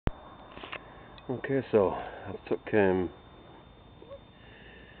Okay, so I've took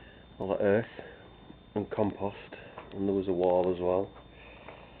all the earth and compost, and there was a wall as well.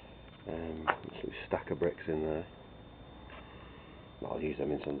 There's a stack of bricks in there. I'll use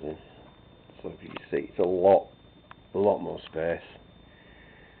them in something. So if you can see, it's a lot more space.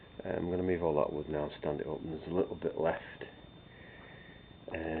 I'm going to move all that wood now and stand it up, and there's a little bit left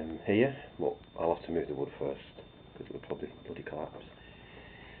here, but I'll have to move the wood first because it'll probably bloody collapse.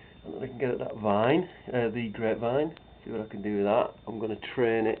 And then I can get at that vine, the grapevine, see what I can do with that. I'm going to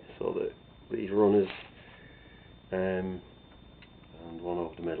train it so that these runners and one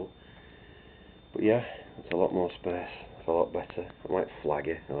over the middle. But yeah, it's a lot more space, it's a lot better. I might flag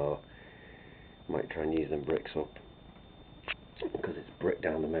it, or I might try and use them bricks up, because it's brick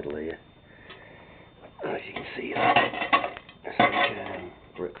down the middle here. As you can see that, it's like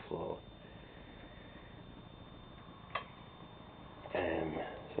brick floor.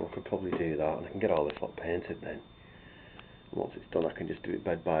 So I could probably do that, and I can get all this lot painted then. And once it's done, I can just do it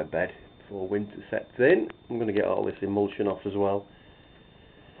bed by bed before winter sets in. I'm going to get all this emulsion off as well.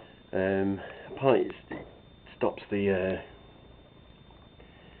 Apparently it stops the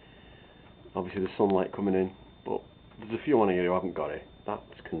obviously the sunlight coming in, but there's a few on here who haven't got it.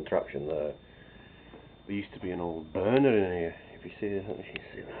 That's contraption there. There used to be an old burner in here. If you see, I don't know if you can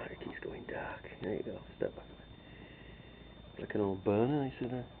see that, it keeps going dark. There you go, step back. It's like an old burner, you see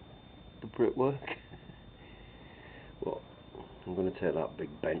the brickwork. Well, I'm going to take that big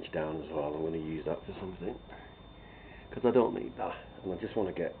bench down as well. I'm going to use that for something, because I don't need that, and I just want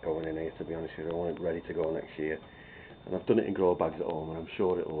to get going in here, to be honest with you. I want it ready to go next year, and I've done it in grow bags at home, and I'm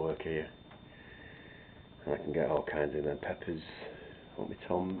sure it'll work here. And I can get all kinds in there, peppers, want my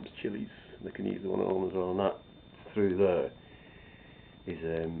toms, chilies, and I can use the one at home as well. And that through there is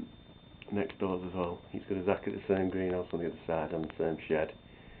next doors as well. He's got exactly the same greenhouse on the other side and the same shed.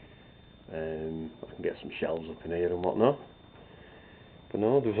 I can get some shelves up in here and whatnot. But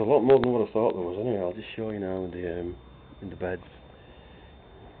no, there's a lot more than what I thought there was. Anyway, I'll just show you now in the beds.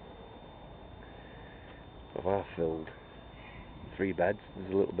 I've half filled 3 beds.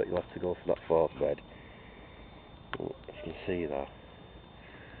 There's a little bit left to go for that 4th bed. If you can see that,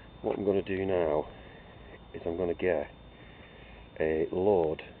 what I'm going to do now is I'm going to get a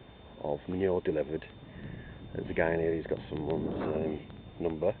load of manure delivered. There's a guy in here who's got someone's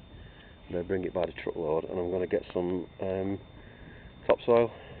number. I'm going to bring it by the truckload, and I'm going to get some topsoil,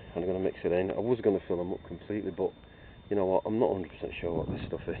 and I'm going to mix it in. I was going to fill them up completely, but you know what, I'm not 100% sure what this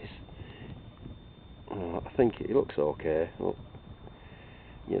stuff is. I think it looks okay, well,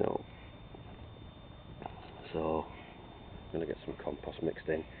 you know. So I'm going to get some compost mixed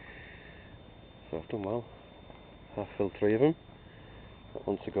in. So I've done well. I've filled 3 of them. Got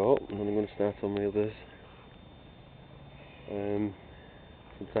 1 to go, and then I'm going to start on the others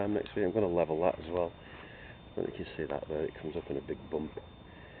sometime next week. I'm going to level that as well. And you can see that there, it comes up in a big bump.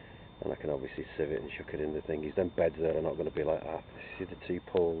 And I can obviously sieve it and chuck it in the thingies. Them beds there are not going to be like that. See the 2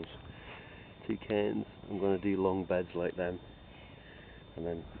 poles, 2 canes. I'm going to do long beds like them. And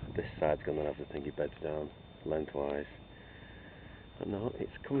then this side's going to have the thingy beds down lengthwise. And no,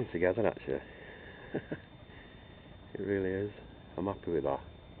 it's coming together actually. It really is. I'm happy with that.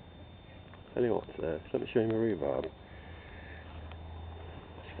 Tell you what, let me show you my rhubarb.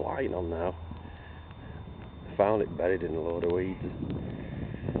 It's flying on now. I found it buried in a load of weeds.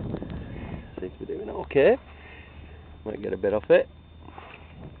 Seems to be doing okay. Might get a bit off it.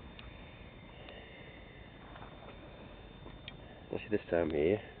 Especially this time of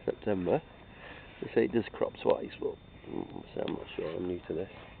year, September. They say it does crop twice, but I'm not sure. I'm new to this.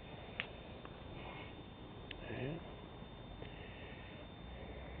 Yeah.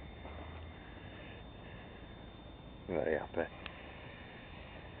 Very happy.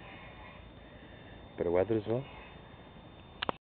 Bit of weather as well.